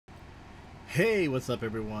Hey, what's up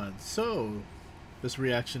everyone? So, this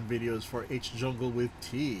reaction video is for H Jungle with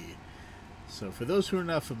T. So for those who are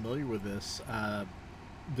not familiar with this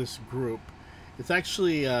group, it's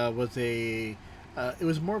actually it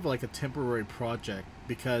was more of like a temporary project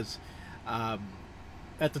because um,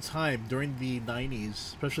 at the time, during the 90s,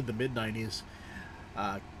 especially the mid-90s,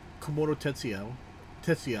 uh, Komodo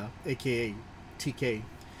Tetsuya, aka TK,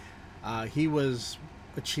 he was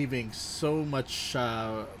achieving so much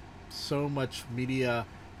media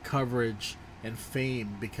coverage and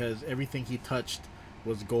fame because everything he touched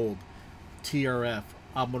was gold. TRF,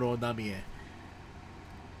 Amuro Namie,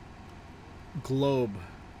 Globe,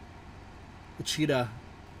 Uchida.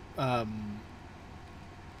 Let's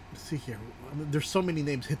see here. There's so many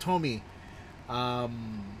names. Hitomi,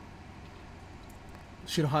 um,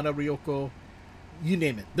 Shinohana Ryoko, you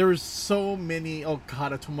name it. There's so many. Oh,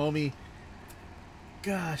 Kahara Tomomi.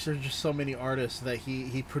 Gosh, there's just so many artists that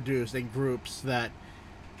he produced and groups that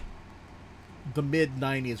the mid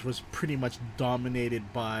 90s was pretty much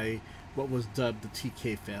dominated by what was dubbed the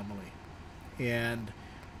TK family. And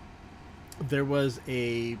there was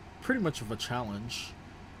a pretty much of a challenge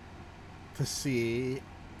to see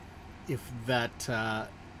if that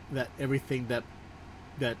everything that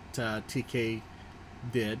TK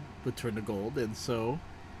did would turn to gold, and so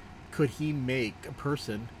could he make a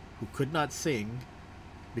person who could not sing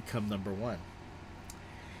become number one?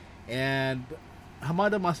 And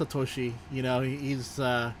Hamada Masatoshi, you know, he's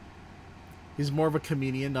more of a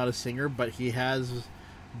comedian, not a singer, but he has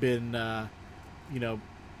been, you know,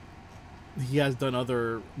 he has done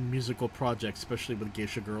other musical projects, especially with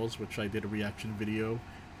Geisha Girls, which I did a reaction video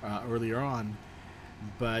earlier on.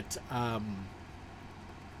 But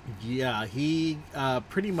yeah, he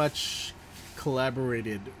pretty much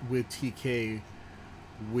collaborated with TK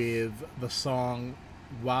with the song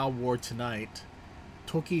Wow War Tonight,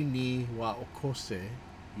 Toki ni wa okose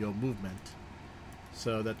yo movement.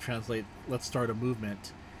 So that translates, let's start a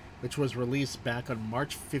movement, which was released back on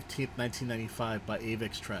March 15th, 1995 by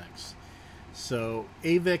Avex Trax. So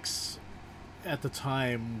Avex at the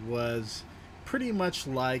time was pretty much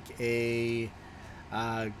like a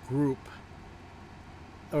group,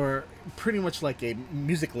 or pretty much like a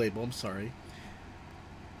music label, I'm sorry.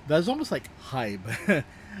 That's almost like Hybe,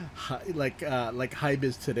 like Hybe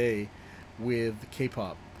is today with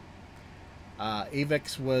K-pop.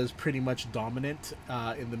 Avex was pretty much dominant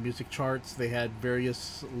in the music charts. They had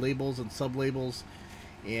various labels and sub-labels,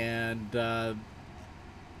 and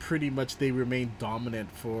pretty much they remained dominant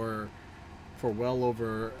for well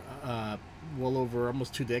over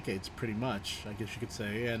almost 2 decades, pretty much, I guess you could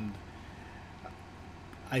say. And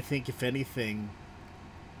I think, if anything,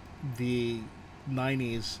 the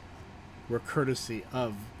 90s were courtesy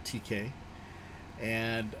of TK.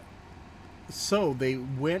 And so they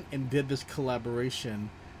went and did this collaboration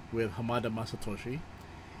with Hamada Masatoshi,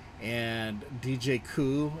 and DJ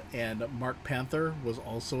Koo and Mark Panther was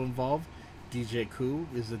also involved. DJ Koo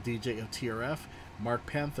is the DJ of TRF, Mark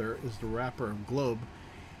Panther is the rapper of Globe,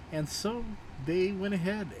 and so they went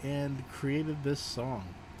ahead and created this song.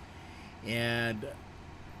 And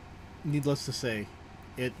needless to say,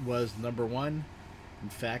 it was number one. In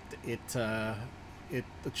fact, it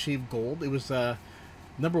achieved gold. It was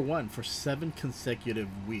number one for 7 consecutive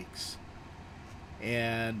weeks,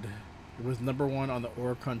 and it was number one on the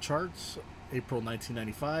Oricon charts, April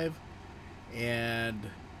 1995, and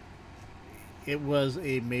it was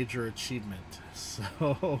a major achievement.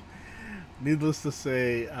 So, needless to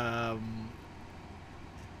say,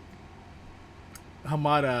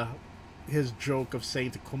 Hamada, his joke of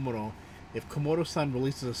saying to Komodo, if Komodo-san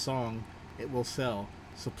releases a song, it will sell.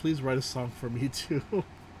 So please write a song for me too.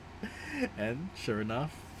 And sure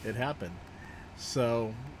enough, it happened.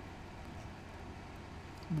 So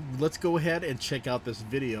let's go ahead and check out this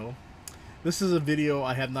video. This is a video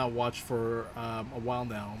I have not watched for a while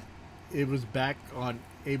now. It was back on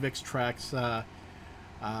Avex Trax.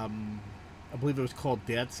 I believe it was called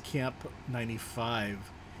Dance Camp 95.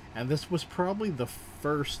 And this was probably the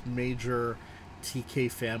first major TK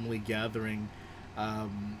family gathering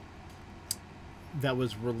that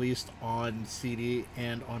was released on CD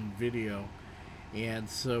and on video. And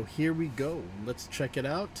so here we go. Let's check it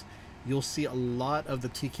out. You'll see a lot of the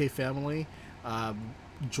TK family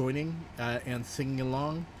joining and singing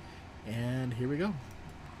along. And here we go.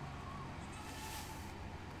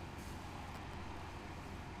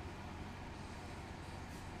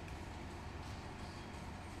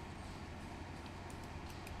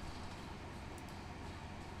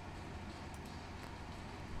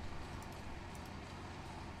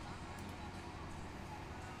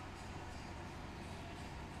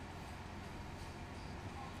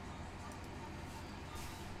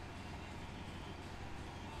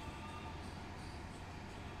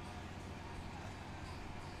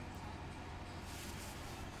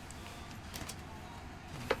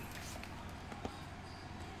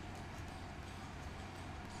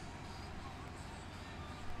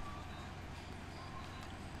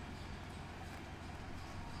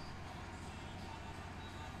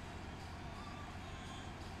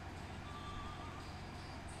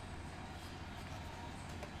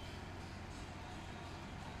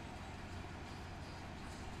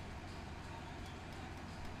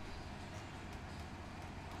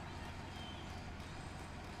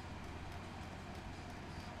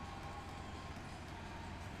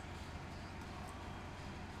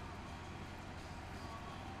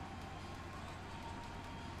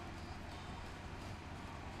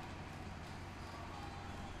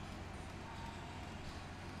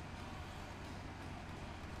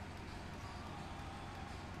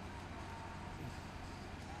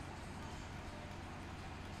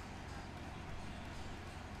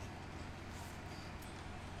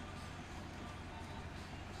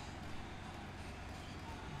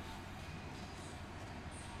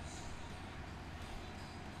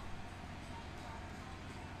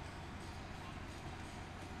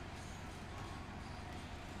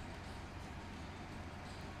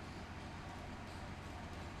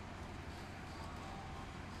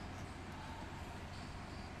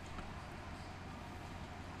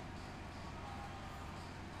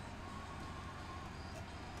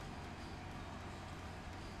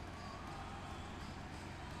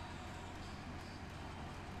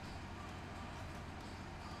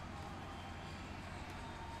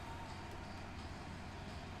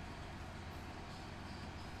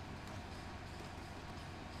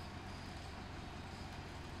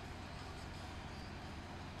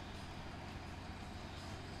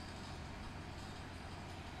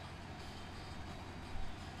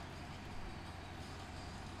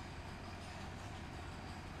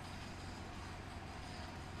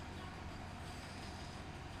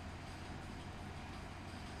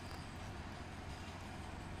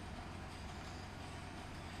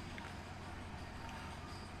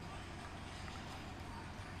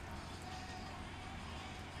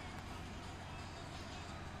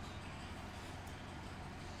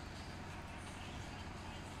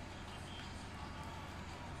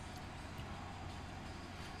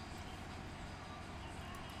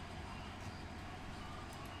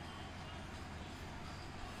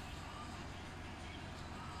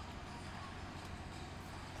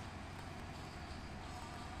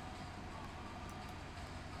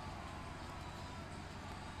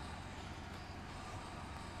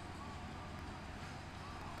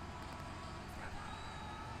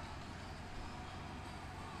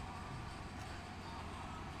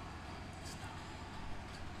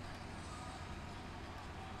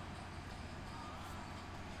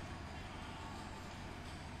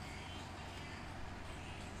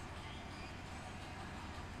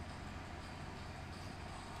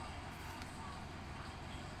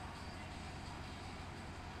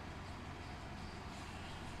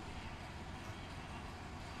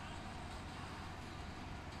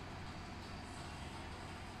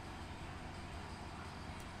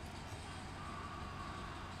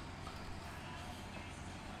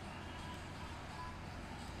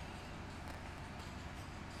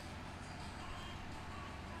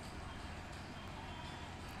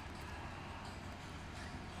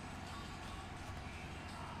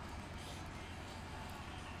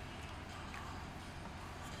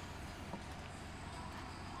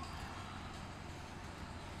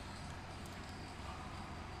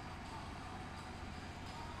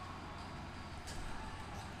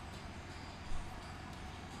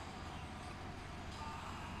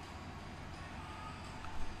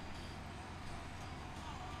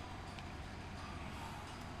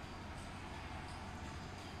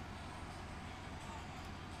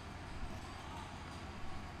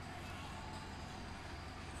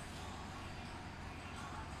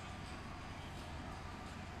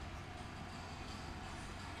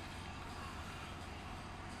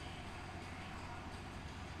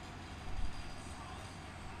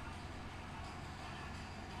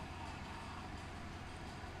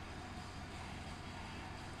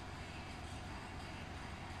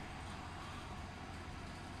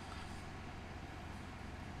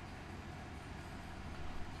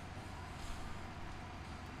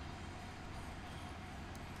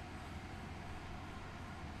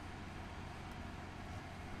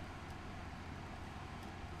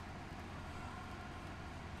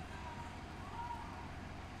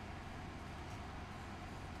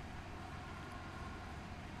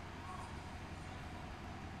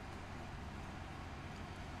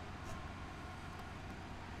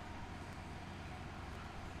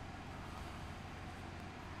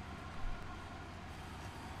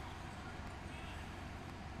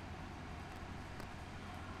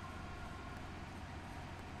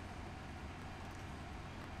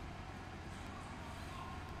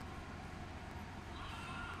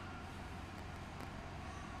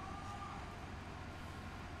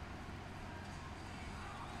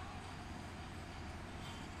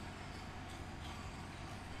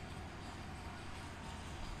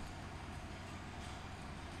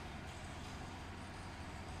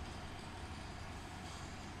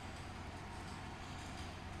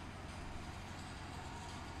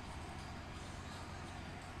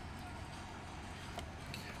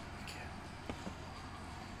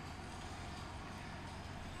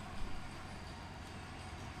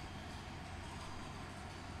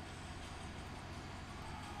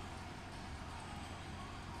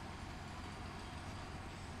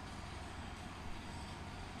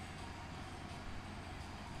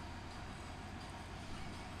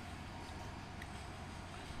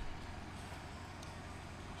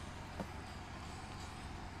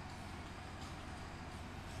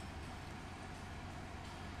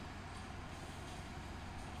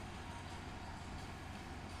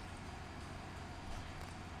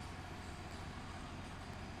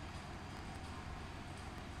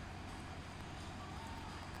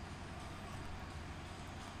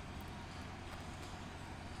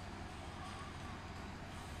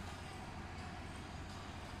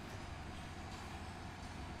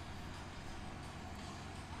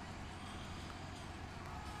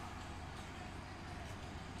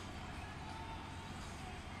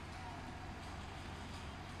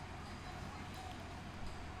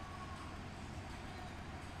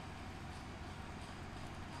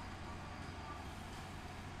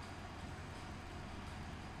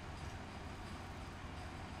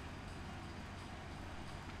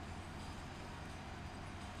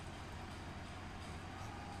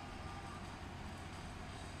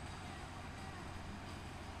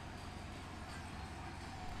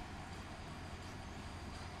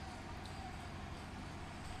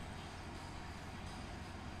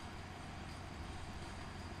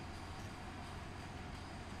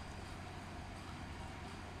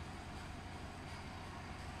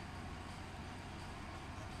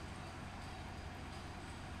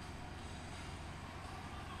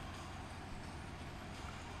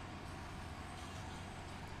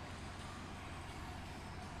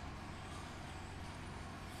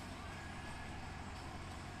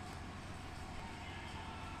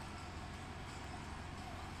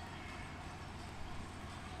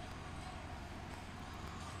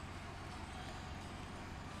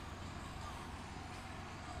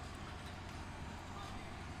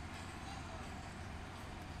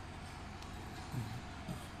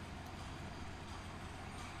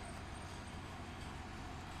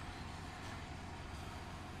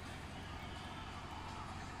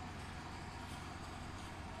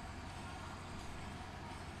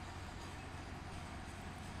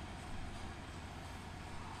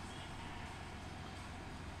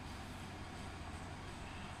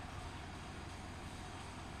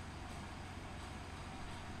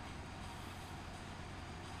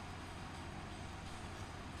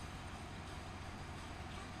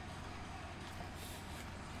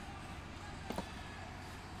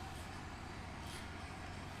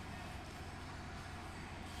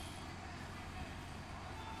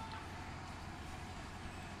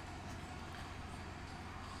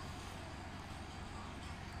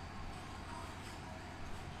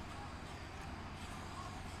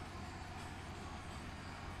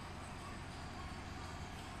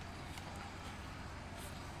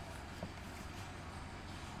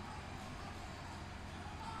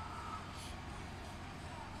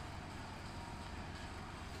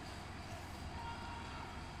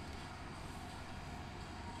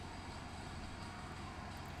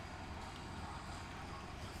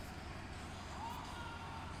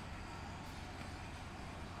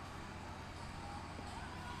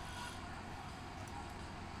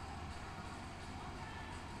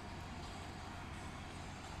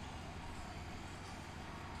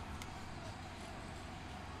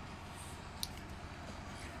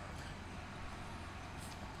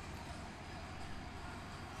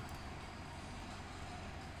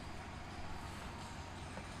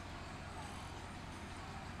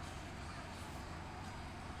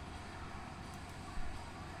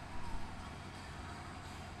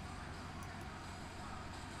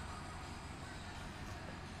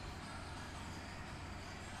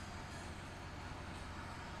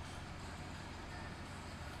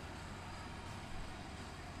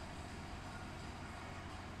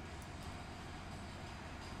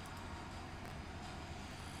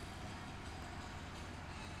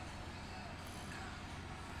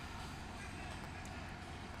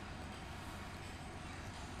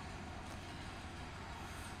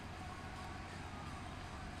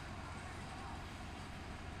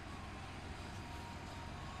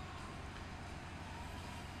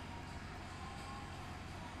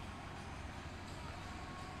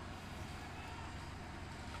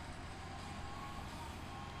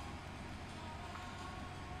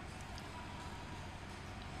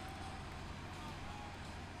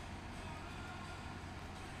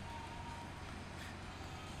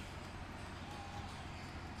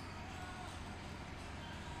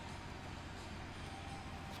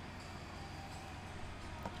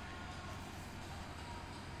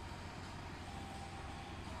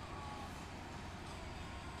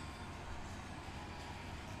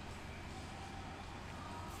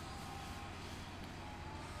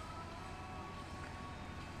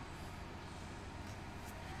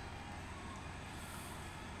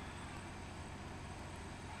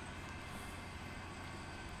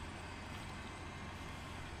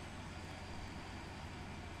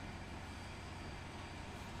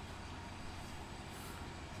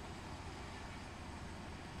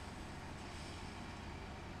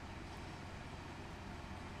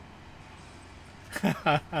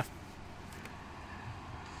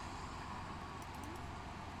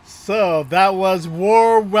 So that was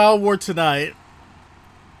Wild War Tonight.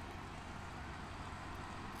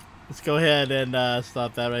 Let's go ahead and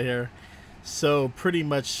stop that right here. So pretty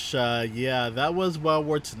much, yeah, that was Wild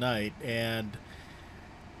War Tonight, and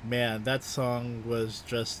man, that song was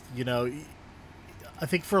just, you know, I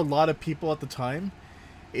think for a lot of people at the time,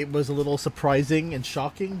 it was a little surprising and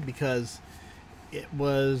shocking because it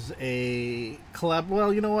was a collab.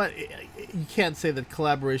 Well, you know what? You can't say that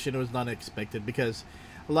collaboration was not expected because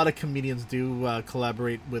a lot of comedians do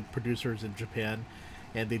collaborate with producers in Japan,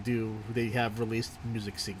 and they have released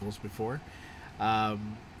music singles before.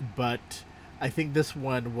 But I think this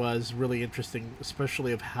one was really interesting,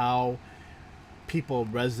 especially of how people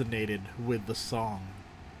resonated with the song.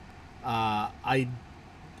 I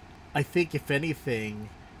think if anything,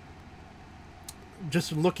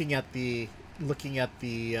 just looking at the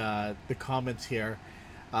comments here,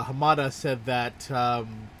 Hamada said that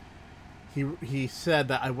he said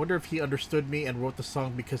that I wonder if he understood me and wrote the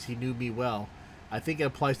song because he knew me well. I think it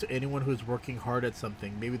applies to anyone who's working hard at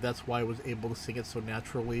something. Maybe that's why I was able to sing it so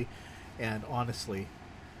naturally and honestly.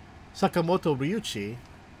 Sakamoto Ryuichi,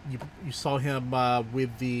 you saw him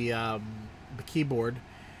with the keyboard.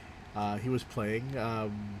 He was playing.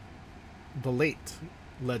 The late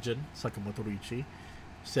legend Sakamoto Ryuichi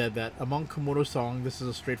said that among Komodo songs, this is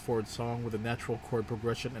a straightforward song with a natural chord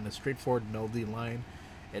progression and a straightforward melody line.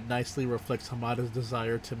 It nicely reflects Hamada's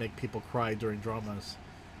desire to make people cry during dramas.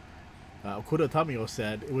 Okuda Tamio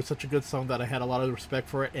said, it was such a good song that I had a lot of respect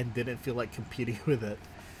for it and didn't feel like competing with it.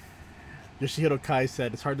 Yoshihiro Kai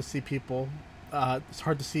said, it's hard to see it's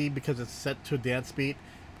hard to see because it's set to a dance beat,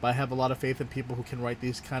 but I have a lot of faith in people who can write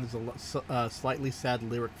these kinds of slightly sad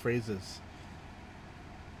lyric phrases.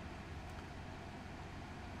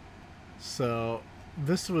 So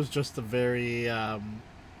this was just a very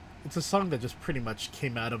it's a song that just pretty much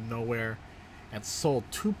came out of nowhere and sold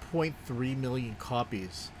 2.3 million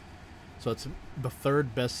copies. So it's the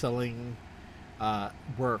third best-selling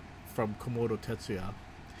work from Komodo Tetsuya,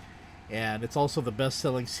 and it's also the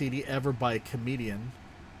best-selling CD ever by a comedian.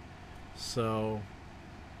 So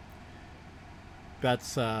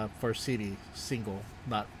that's for CD single,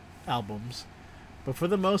 not albums. But for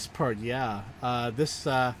the most part, yeah, this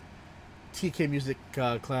TK Music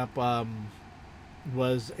Clamp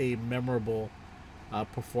was a memorable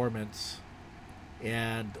performance,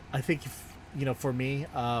 and I think for me,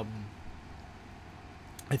 I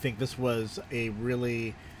think this was a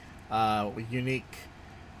really unique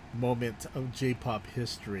moment of J-pop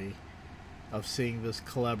history, of seeing this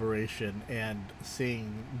collaboration and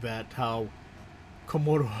seeing that how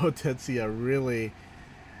Komodo Tetsuya really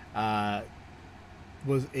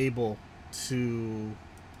was able to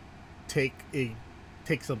take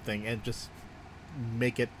something and just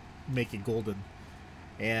make it golden.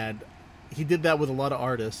 And he did that with a lot of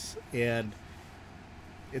artists, and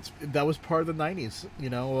that was part of the 90s,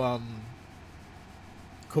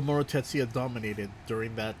 Komodo Tetsuya dominated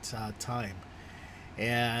during that time,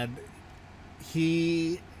 and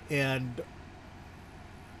he and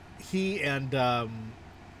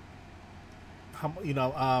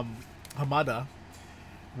Hamada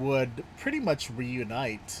would pretty much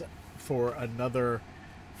reunite for another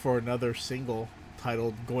single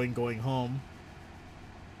titled Going Home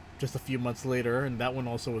just a few months later, and that one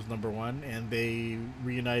also was #1, and they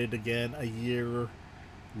reunited again a year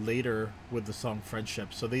later with the song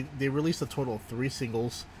Friendship. So they released a total of 3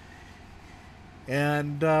 singles,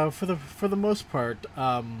 and for the most part,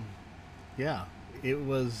 yeah, it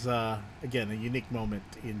was again a unique moment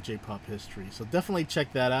in J-pop history. So definitely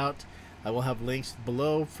check that out. I will have links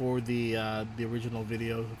below for the original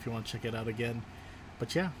video if you want to check it out again.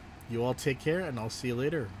 But yeah, you all take care, and I'll see you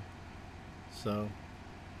later. So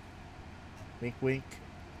wink wink.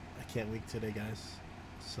 I can't wink today, guys.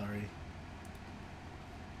 Sorry.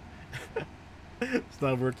 It's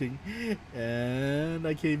not working, and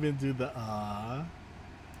I can't even do the ah.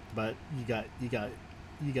 But you got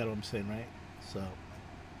what I'm saying, right? So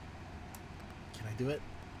can I do it?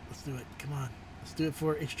 Let's do it. Come on. Let's do it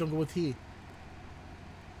for H Jungle with T.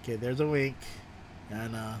 Okay, there's a wink.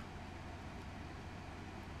 And I'm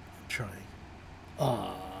trying.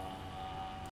 Ah.